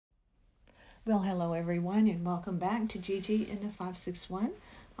Well, hello everyone, and welcome back to Gigi in the 561.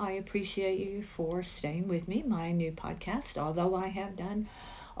 I appreciate you for staying with me, my new podcast. Although I have done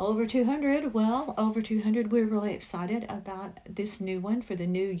over 200, over 200, we're really excited about this new one for the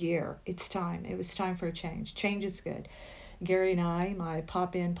new year. It's time. It was time for a change. Change is good. Gary and I, my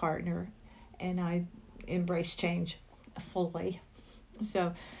pop in partner, and I embrace change fully.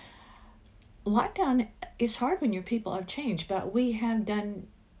 So, lockdown is hard when your people have changed, but we have done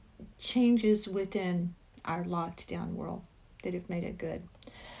changes within our locked down world that have made it good.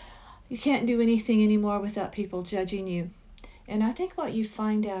 You can't do anything anymore without people judging you. And I think what you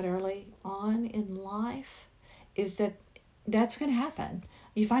find out early on in life is that that's going to happen.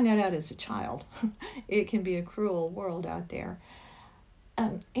 You find that out as a child. It can be a cruel world out there.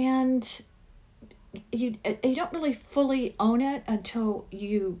 And you don't really fully own it until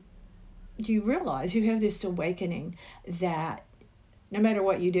you realize you have this awakening that no matter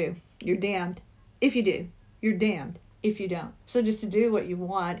what you do, you're damned if you do. You're damned if you don't. So just to do what you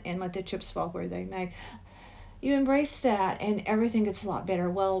want and let the chips fall where they may. You embrace that and everything gets a lot better.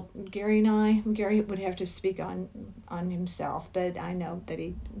 Well, Gary would have to speak on himself, but I know that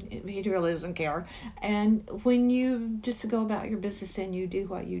he really doesn't care. And when you just go about your business and you do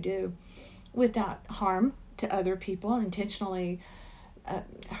what you do without harm to other people, intentionally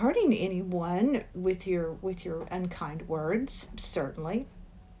hurting anyone with your unkind words, certainly,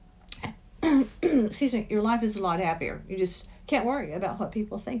 excuse me, your life is a lot happier. You just can't worry about what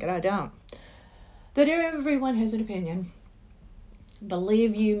people think, and I don't. But everyone has an opinion.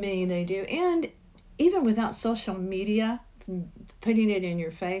 Believe you me, they do. And even without social media putting it in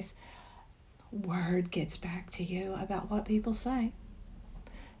your face, word gets back to you about what people say.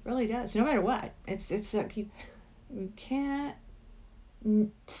 It really does. No matter what. It's like you can't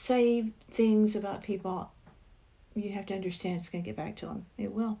say things about people. You have to understand it's going to get back to them.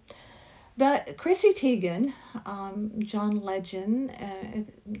 It will. But Chrissy Teigen, John Legend,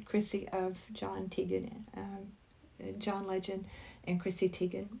 Chrissy of John Teigen, John Legend, and Chrissy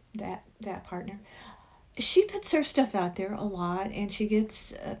Teigen, that partner. She puts her stuff out there a lot, and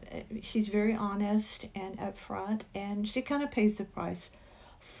she's very honest and upfront, and she kind of pays the price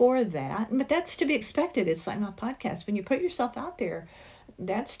for that. But that's to be expected. It's like my podcast. When you put yourself out there,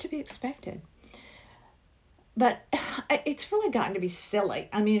 that's to be expected. But it's really gotten to be silly.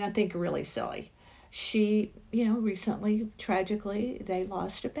 I mean, I think really silly. She, recently, tragically, they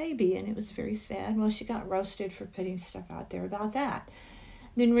lost a baby and it was very sad. Well, she got roasted for putting stuff out there about that.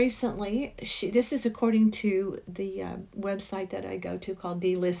 Then recently, this is according to the website that I go to called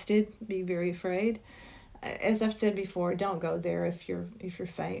Delisted. Be very afraid. As I've said before, don't go there if you're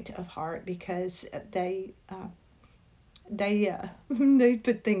faint of heart because they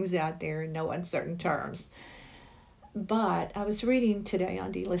put things out there in no uncertain terms. But I was reading today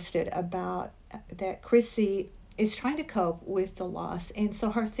on Delisted about that Chrissy is trying to cope with the loss. And so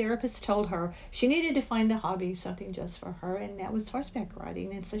her therapist told her she needed to find a hobby, something just for her, and that was horseback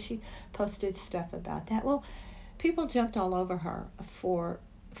riding. And so she posted stuff about that. Well, people jumped all over her for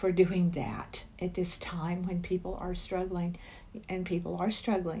doing that at this time when people are struggling, and people are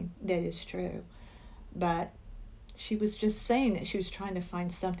struggling. That is true. But she was just saying that she was trying to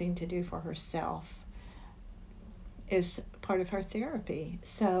find something to do for herself is part of her therapy.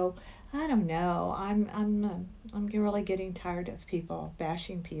 So I don't know. I'm really getting tired of people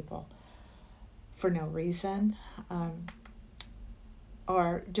bashing people for no reason, um,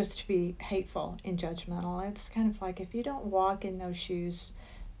 or just to be hateful and judgmental. It's kind of like if you don't walk in those shoes,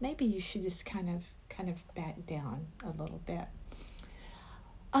 maybe you should just kind of back down a little bit.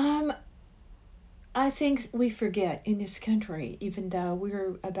 Um, I think we forget in this country, even though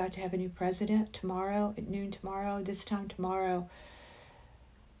we're about to have a new president tomorrow at noon tomorrow, this time tomorrow,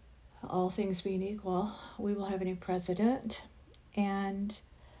 all things being equal, we will have a new president. And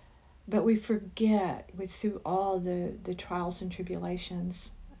but we forget with through all the trials and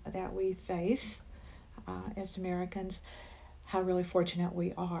tribulations that we face as Americans, how really fortunate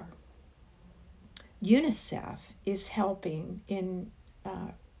we are. UNICEF is helping in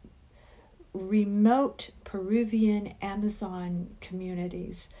remote Peruvian Amazon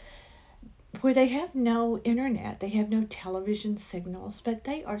communities where they have no internet, they have no television signals, but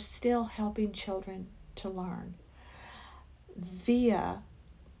they are still helping children to learn via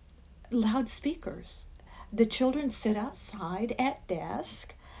loudspeakers. The children sit outside at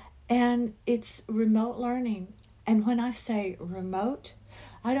desk and it's remote learning. And when I say remote,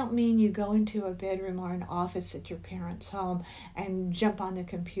 I don't mean you go into a bedroom or an office at your parents' home and jump on the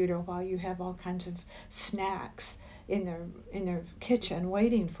computer while you have all kinds of snacks in their kitchen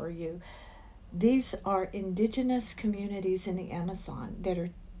waiting for you. These are indigenous communities in the Amazon that are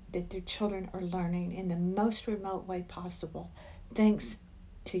that their children are learning in the most remote way possible, thanks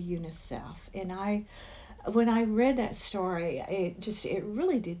to UNICEF. And when I read that story, it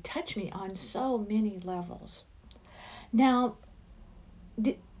really did touch me on so many levels. Now,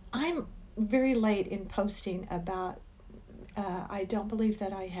 I'm very late in posting about. I don't believe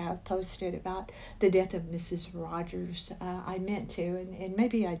that I have posted about the death of Mrs. Rogers. I meant to, and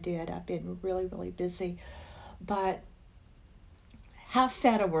maybe I did. I've been really, really busy. But how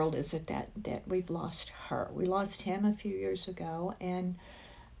sad a world is it that we've lost her? We lost him a few years ago, and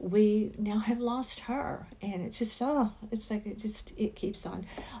we now have lost her. And it's just, it's like it keeps on.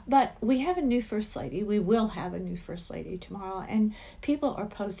 But we have a new First Lady. We will have a new First Lady tomorrow, and people are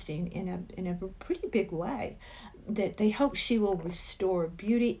posting in a pretty big way that they hope she will restore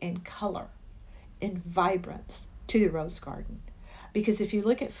beauty and color and vibrance to the Rose Garden. Because if you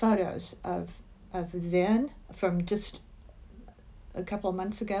look at photos of then, from just a couple of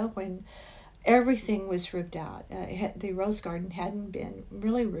months ago, when everything was ripped out, the Rose Garden hadn't been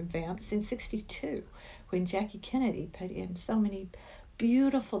really revamped since '62, when Jackie Kennedy put in so many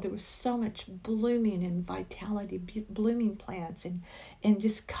beautiful, there was so much blooming and vitality, blooming plants, and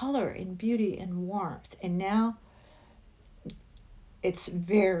just color and beauty and warmth. And now it's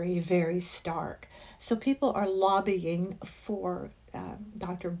very, very stark. So people are lobbying for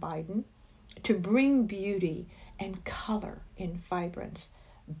Dr. Biden to bring beauty and color and vibrance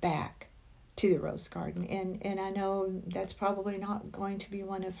back to the Rose Garden. And I know that's probably not going to be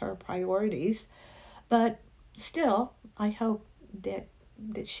one of her priorities, but still, I hope that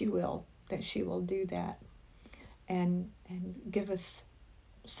she will do that and give us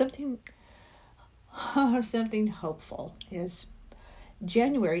something something hopeful. Is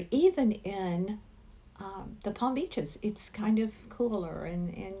January, even in the Palm Beaches, it's kind of cooler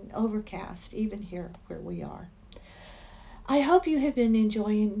and overcast, even here where we are. I hope you have been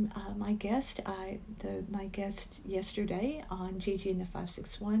enjoying my guest. My guest yesterday on Gigi and the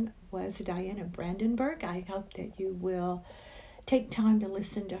 561 was Diana Brandenburg. I hope that you will take time to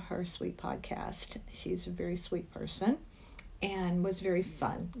listen to her sweet podcast. She's a very sweet person and was a very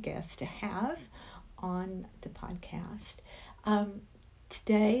fun guest to have on the podcast.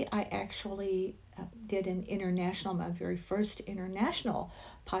 Today I actually did my very first international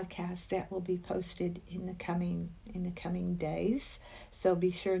podcast that will be posted in the coming days. So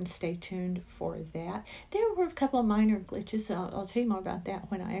be sure and stay tuned for that. There were a couple of minor glitches. I'll tell you more about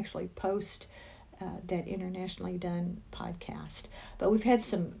that when I actually post that internationally done podcast. But we've had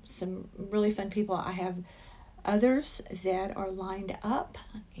some really fun people. I have others that are lined up,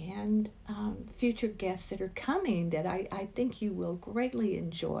 and future guests that are coming that I think you will greatly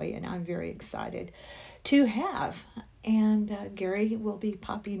enjoy, and I'm very excited to have. And Gary will be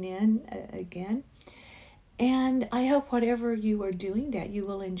popping in again. And I hope whatever you are doing that you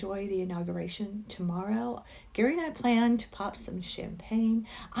will enjoy the inauguration tomorrow. Gary and I plan to pop some champagne.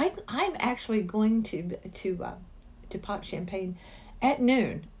 I'm actually going to pop champagne at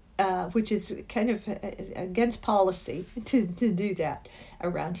noon. Which is kind of against policy to do that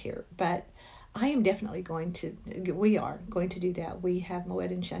around here. But I am definitely we are going to do that. We have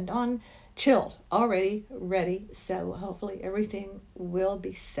Moet and Chandon chilled, already ready. So hopefully everything will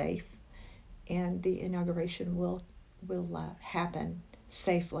be safe and the inauguration will happen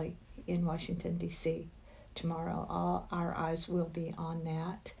safely in Washington, D.C. tomorrow. All our eyes will be on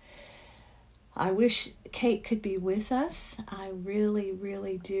that. I wish Kate could be with us. I really,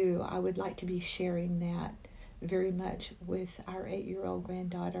 really do. I would like to be sharing that very much with our 8-year-old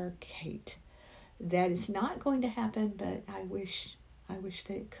granddaughter, Kate. That is not going to happen, but I wish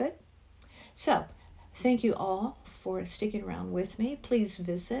that it could. So, thank you all for sticking around with me. Please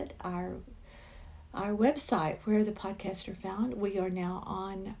visit our website where the podcasts are found. We are now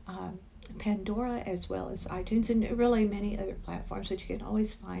on Pandora as well as iTunes and really many other platforms, but you can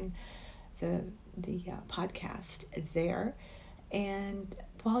always find the podcast there. And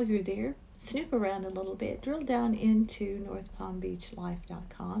while you're there, snoop around a little bit, drill down into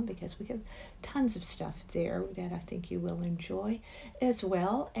northpalmbeachlife.com, because we have tons of stuff there that I think you will enjoy, as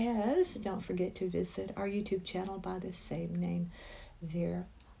well as don't forget to visit our YouTube channel by the same name there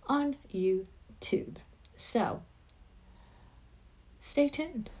on YouTube. So stay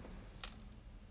tuned.